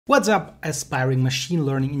What's up, aspiring machine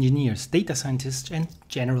learning engineers, data scientists, and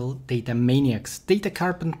general data maniacs? Data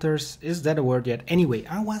carpenters, is that a word yet? Anyway,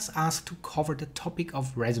 I was asked to cover the topic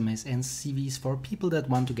of resumes and CVs for people that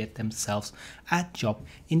want to get themselves a job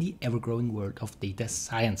in the ever-growing world of data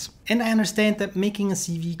science. And I understand that making a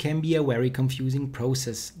CV can be a very confusing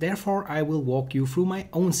process. Therefore, I will walk you through my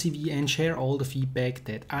own CV and share all the feedback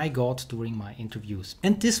that I got during my interviews.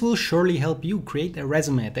 And this will surely help you create a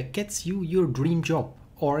resume that gets you your dream job,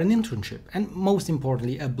 or an internship, and most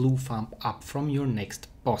importantly, a blue thumb up from your next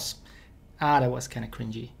boss. That was kinda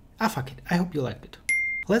cringy. Fuck it, I hope you liked it.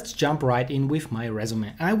 Let's jump right in with my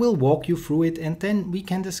resume. I will walk you through it and then we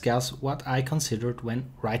can discuss what I considered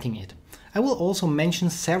when writing it. I will also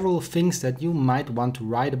mention several things that you might want to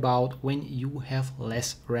write about when you have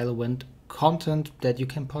less relevant content that you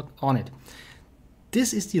can put on it.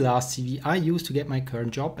 This is the last CV I used to get my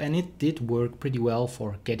current job, and it did work pretty well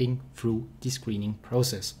for getting through the screening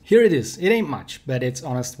process. Here it is. It ain't much, but it's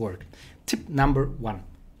honest work. Tip number 1.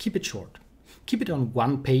 Keep it short. Keep it on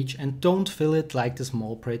one page and don't fill it like the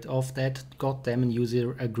small print of that goddamn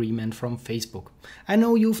user agreement from Facebook. I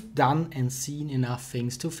know you've done and seen enough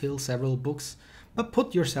things to fill several books, but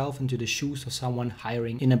put yourself into the shoes of someone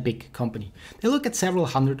hiring in a big company. They look at several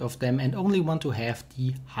hundred of them and only want to have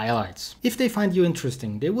the highlights. If they find you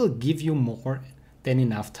interesting, they will give you more than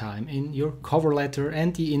enough time in your cover letter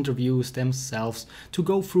and the interviews themselves to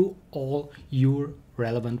go through all your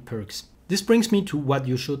relevant perks. This brings me to what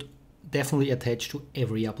you should definitely attach to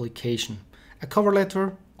every application. A cover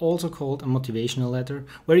letter, also called a motivational letter,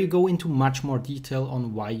 where you go into much more detail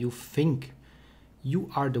on why you think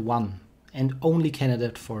you are the one and only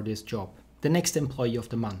candidate for this job, the next employee of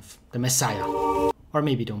the month, the messiah. Or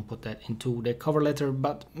maybe don't put that into the cover letter,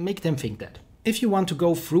 but make them think that. If you want to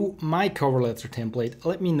go through my cover letter template,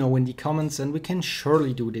 let me know in the comments and we can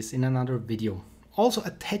surely do this in another video. Also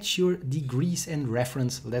attach your degrees and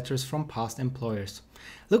reference letters from past employers.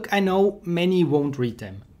 Look, I know many won't read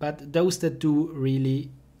them, but those that do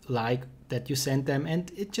really like that you send them, and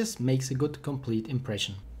it just makes a good complete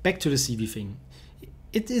impression. Back to the CV thing.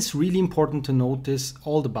 It is really important to notice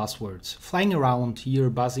all the buzzwords flying around here,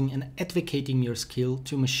 buzzing and advocating your skill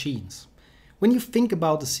to machines. When you think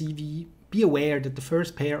about the CV, be aware that the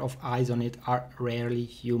first pair of eyes on it are rarely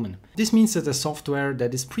human. This means that the software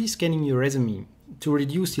that is pre-scanning your resume to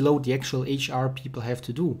reduce the load the actual HR people have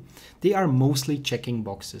to do, they are mostly checking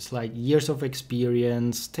boxes like years of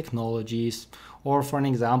experience, technologies, or for an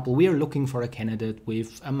example, we are looking for a candidate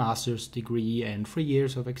with a master's degree and 3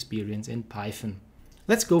 years of experience in Python.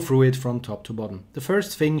 Let's go through it from top to bottom. The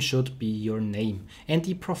first thing should be your name and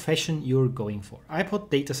the profession you're going for. I put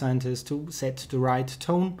data scientist to set the right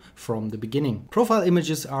tone from the beginning. Profile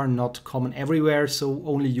images are not common everywhere, so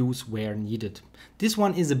only use where needed. This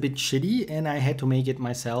one is a bit shitty and I had to make it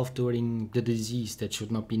myself during the disease that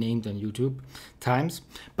should not be named on YouTube times,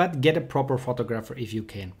 but get a proper photographer if you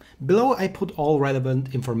can. Below I put all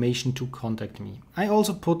relevant information to contact me. I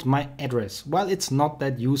also put my address. While it's not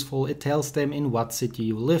that useful, it tells them in what city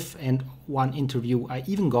you live, and one interview I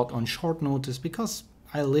even got on short notice because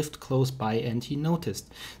I lived close by and he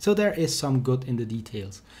noticed. So there is some good in the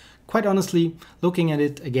details. Quite honestly, looking at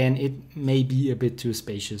it again, it may be a bit too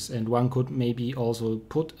spacious, and one could maybe also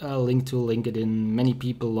put a link to LinkedIn. Many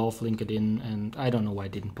people love LinkedIn and I don't know why I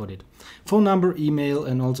didn't put it. Phone number, email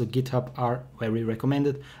and also GitHub are very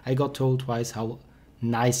recommended. I got told twice how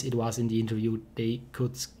nice it was in the interview. They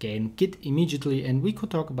could scan Git immediately and we could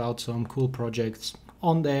talk about some cool projects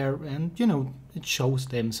on there, and you know, it shows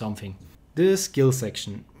them something. The skill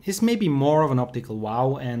section is maybe more of an optical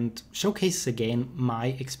wow and showcases again my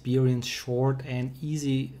experience, short and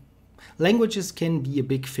easy. Languages can be a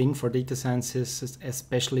big thing for data scientists,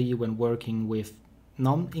 especially when working with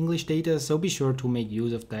non-English data, so be sure to make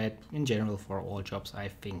use of that in general for all jobs, I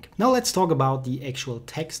think. Now let's talk about the actual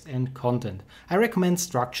text and content. I recommend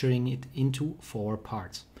structuring it into 4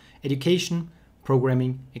 parts: education,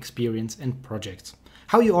 programming, experience and projects.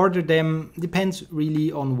 How you order them depends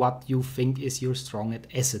really on what you think is your strongest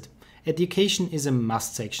asset. Education is a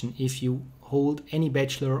must section if you hold any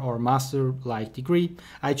bachelor or master-like degree.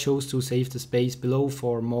 I chose to save the space below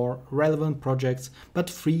for more relevant projects, but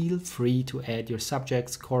feel free to add your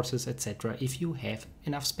subjects, courses, etc. if you have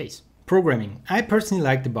enough space. Programming. I personally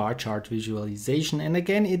like the bar chart visualization, and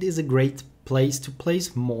again it is a great place to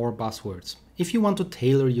place more buzzwords. If you want to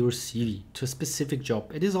tailor your CV to a specific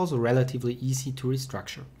job, it is also relatively easy to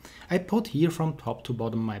restructure. I put here from top to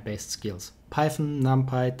bottom my best skills: Python,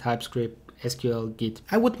 NumPy, TypeScript, SQL, Git.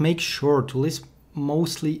 I would make sure to list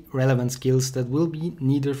mostly relevant skills that will be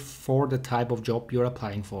needed for the type of job you're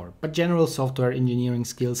applying for, but general software engineering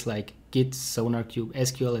skills like Git, SonarQube,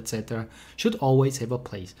 SQL, etc. should always have a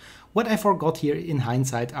place. What I forgot here in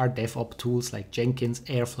hindsight are DevOps tools like Jenkins,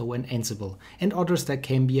 Airflow and Ansible, and others that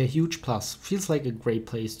can be a huge plus. Feels like a great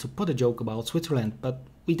place to put a joke about Switzerland, but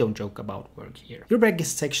we don't joke about work here. Your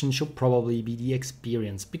biggest section should probably be the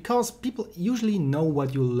experience, because people usually know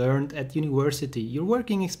what you learned at university. Your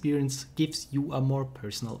working experience gives you a more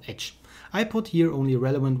personal edge. I put here only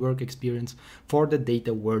relevant work experience for the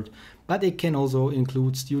data world, but it can also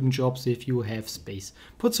include student jobs if you have space.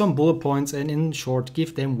 Put some bullet points and in short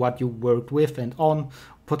give them what you worked with and on.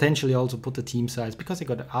 Potentially also put the team size, because I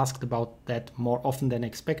got asked about that more often than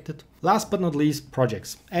expected. Last but not least,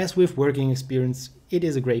 projects. As with working experience, it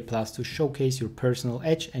is a great plus to showcase your personal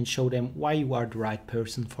edge and show them why you are the right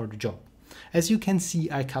person for the job. As you can see,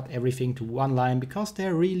 I cut everything to one line because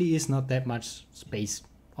there really is not that much space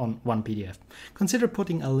on one PDF. Consider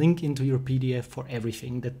putting a link into your PDF for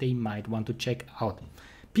everything that they might want to check out.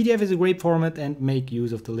 PDF is a great format and make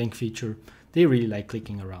use of the link feature. They really like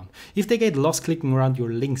clicking around. If they get lost clicking around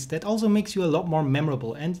your links, that also makes you a lot more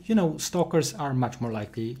memorable, and stalkers are much more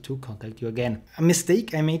likely to contact you again. A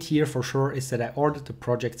mistake I made here for sure is that I ordered the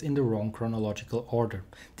projects in the wrong chronological order.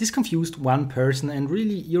 This confused one person, and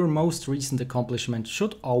really your most recent accomplishment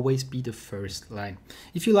should always be the first line.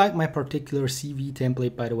 If you like my particular CV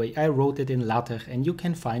template, by the way, I wrote it in LaTeX and you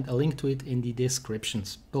can find a link to it in the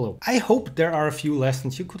descriptions below. I hope there are a few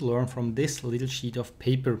lessons you could learn from this little sheet of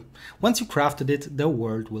paper. Once you crafted it, the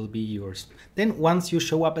world will be yours. Then once you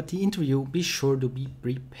show up at the interview, be sure to be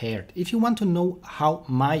prepared. If you want to know how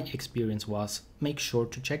my experience was, make sure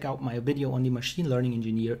to check out my video on the machine learning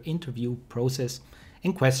engineer interview process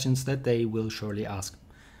and questions that they will surely ask.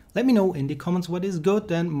 Let me know in the comments what is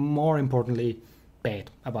good and, more importantly, bad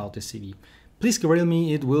about the CV. Please grill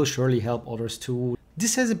me, it will surely help others too.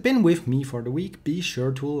 This has been with me for the week. Be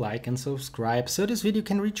sure to like and subscribe so this video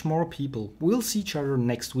can reach more people. We'll see each other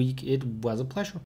next week. It was a pleasure.